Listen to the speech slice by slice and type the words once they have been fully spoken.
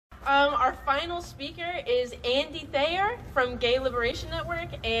Our final speaker is Andy Thayer from Gay Liberation Network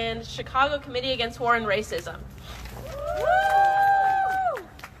and Chicago Committee Against War and Racism.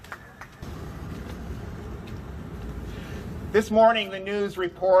 This morning, the news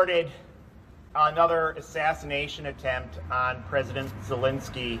reported another assassination attempt on President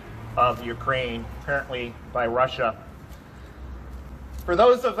Zelensky of Ukraine, apparently by Russia. For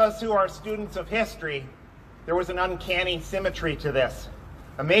those of us who are students of history, there was an uncanny symmetry to this.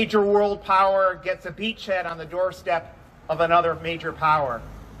 A major world power gets a beachhead on the doorstep of another major power.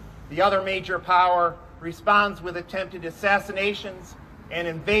 The other major power responds with attempted assassinations and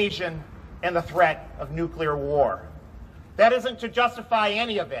invasion and the threat of nuclear war. That isn't to justify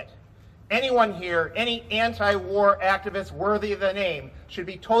any of it. Anyone here, any anti-war activist worthy of the name, should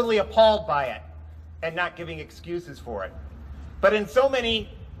be totally appalled by it and not giving excuses for it. But in so many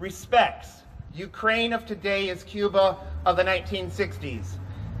respects, Ukraine of today is Cuba of the 1960s.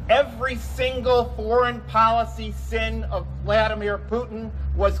 Every single foreign policy sin of Vladimir Putin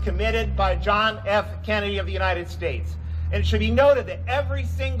was committed by John F. Kennedy of the United States. And it should be noted that every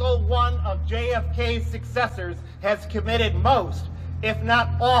single one of JFK's successors has committed most, if not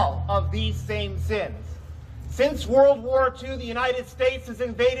all, of these same sins. Since World War II, the United States has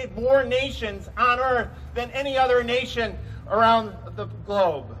invaded more nations on Earth than any other nation around the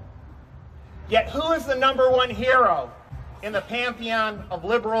globe. Yet who is the #1 hero in the pantheon of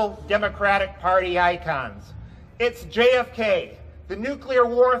liberal Democratic Party icons? It's JFK, the nuclear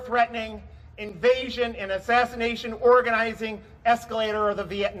war-threatening, invasion and assassination organizing escalator of the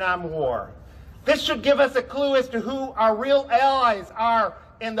Vietnam War. This should give us a clue as to who our real allies are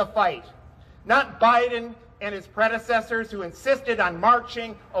in the fight. Not Biden and his predecessors who insisted on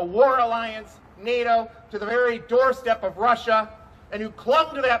marching a war alliance, NATO, to the very doorstep of Russia, and who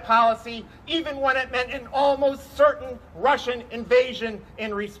clung to that policy even when it meant an almost certain Russian invasion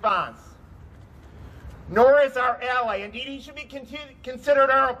in response. Nor is our ally, indeed he should be considered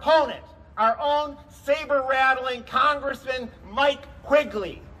our opponent, our own saber-rattling Congressman Mike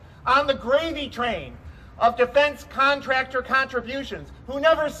Quigley, on the gravy train of defense contractor contributions, who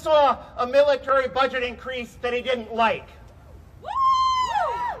never saw a military budget increase that he didn't like.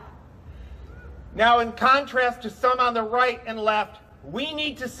 Now, in contrast to some on the right and left, we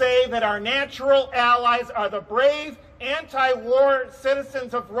need to say that our natural allies are the brave anti-war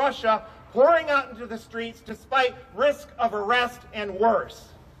citizens of Russia pouring out into the streets despite risk of arrest and worse.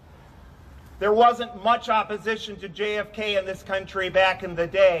 There wasn't much opposition to JFK in this country back in the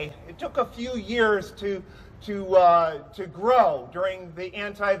day. It took a few years to grow during the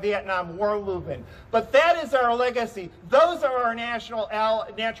anti-Vietnam War movement. But that is our legacy. Those are our natural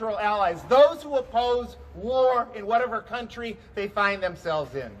allies, those who oppose war in whatever country they find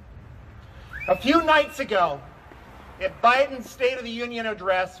themselves in. A few nights ago, at Biden's State of the Union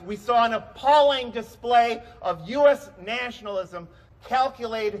address, we saw an appalling display of U.S. nationalism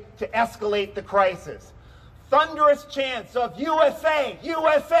calculated to escalate the crisis. Thunderous chants of USA,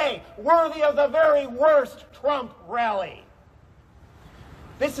 USA, worthy of the very worst Trump rally.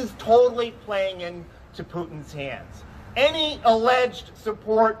 This is totally playing into Putin's hands. Any alleged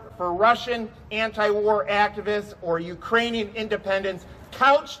support for Russian anti-war activists or Ukrainian independence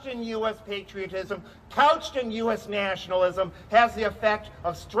couched in U.S. patriotism, couched in U.S. nationalism, has the effect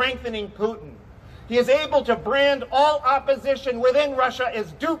of strengthening Putin. He is able to brand all opposition within Russia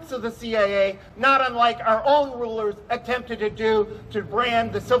as dupes of the CIA, not unlike our own rulers attempted to do to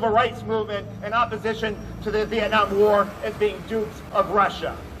brand the civil rights movement and opposition to the Vietnam War as being dupes of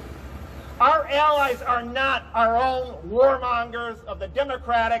Russia. Our allies are not our own warmongers of the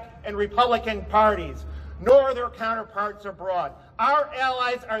Democratic and Republican parties, nor their counterparts abroad. Our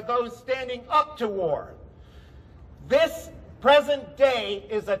allies are those standing up to war. This present day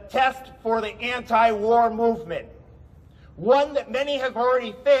is a test for the anti-war movement, one that many have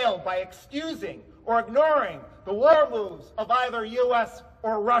already failed by excusing or ignoring the war moves of either U.S.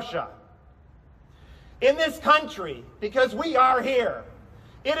 or Russia. In this country, because we are here,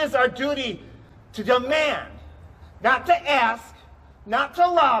 it is our duty to demand, not to ask, not to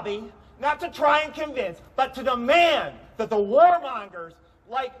lobby, not to try and convince, but to demand that the warmongers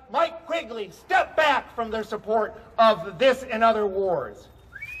like Mike Quigley step back from their support of this and other wars.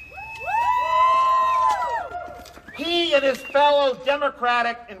 He and his fellow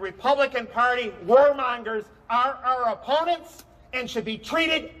Democratic and Republican Party warmongers are our opponents and should be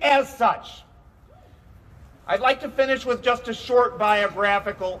treated as such. I'd like to finish with just a short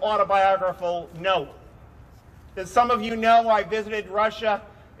autobiographical note. As some of you know, I visited Russia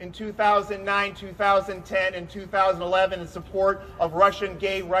in 2009, 2010, and 2011 in support of Russian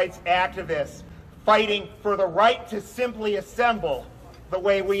gay rights activists fighting for the right to simply assemble the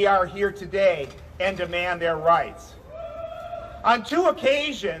way we are here today and demand their rights. On 2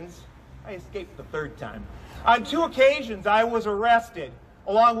 occasions, I escaped the 3rd time. On 2 occasions, I was arrested,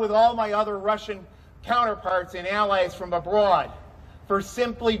 along with all my other Russian counterparts and allies from abroad, for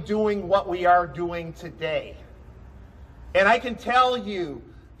simply doing what we are doing today. And I can tell you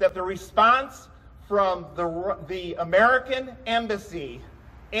that the response from the American embassy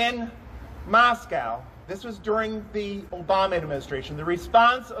in Moscow, this was during the Obama administration, the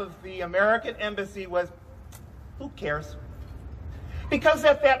response of the American embassy was, who cares? Because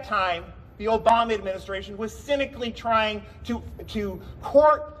at that time, the Obama administration was cynically trying to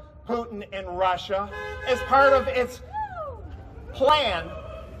court Putin and Russia as part of its plan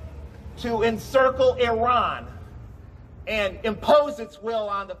to encircle Iran and impose its will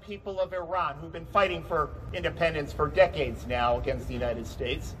on the people of Iran, who've been fighting for independence for decades now against the United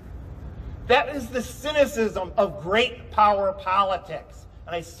States. That is the cynicism of great power politics,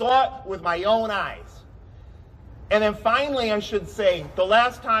 and I saw it with my own eyes. And then finally, I should say, the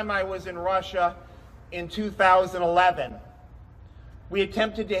last time I was in Russia in 2011, we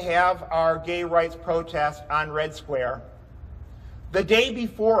attempted to have our gay rights protest on Red Square. The day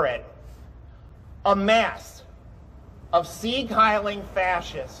before it, a mass of Sieg-Heiling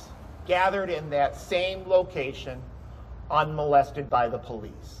fascists gathered in that same location, unmolested by the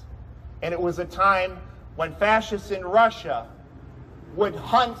police. And it was a time when fascists in Russia would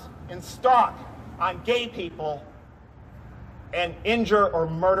hunt and stalk on gay people and injure or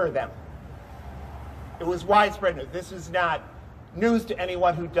murder them. It was widespread news. This is not news to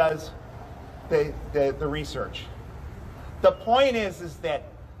anyone who does the research. The point is that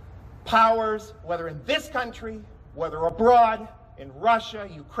powers, whether in this country, whether abroad, in Russia,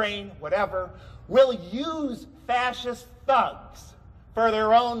 Ukraine, whatever, will use fascist thugs for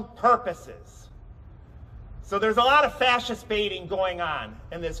their own purposes. So there's a lot of fascist baiting going on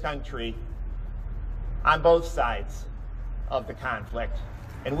in this country on both sides of the conflict.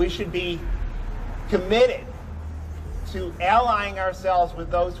 And we should be committed to allying ourselves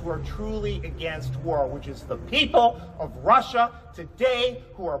with those who are truly against war, which is the people of Russia today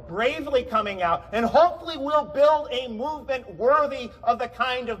who are bravely coming out, and hopefully we'll build a movement worthy of the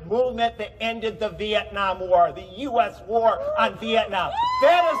kind of movement that ended the Vietnam War, the U.S. war on Vietnam.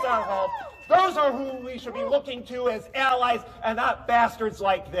 That is our hope. Those are who we should be looking to as allies and not bastards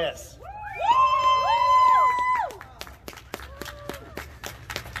like this.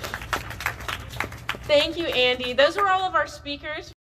 Thank you, Andy. Those were all of our speakers.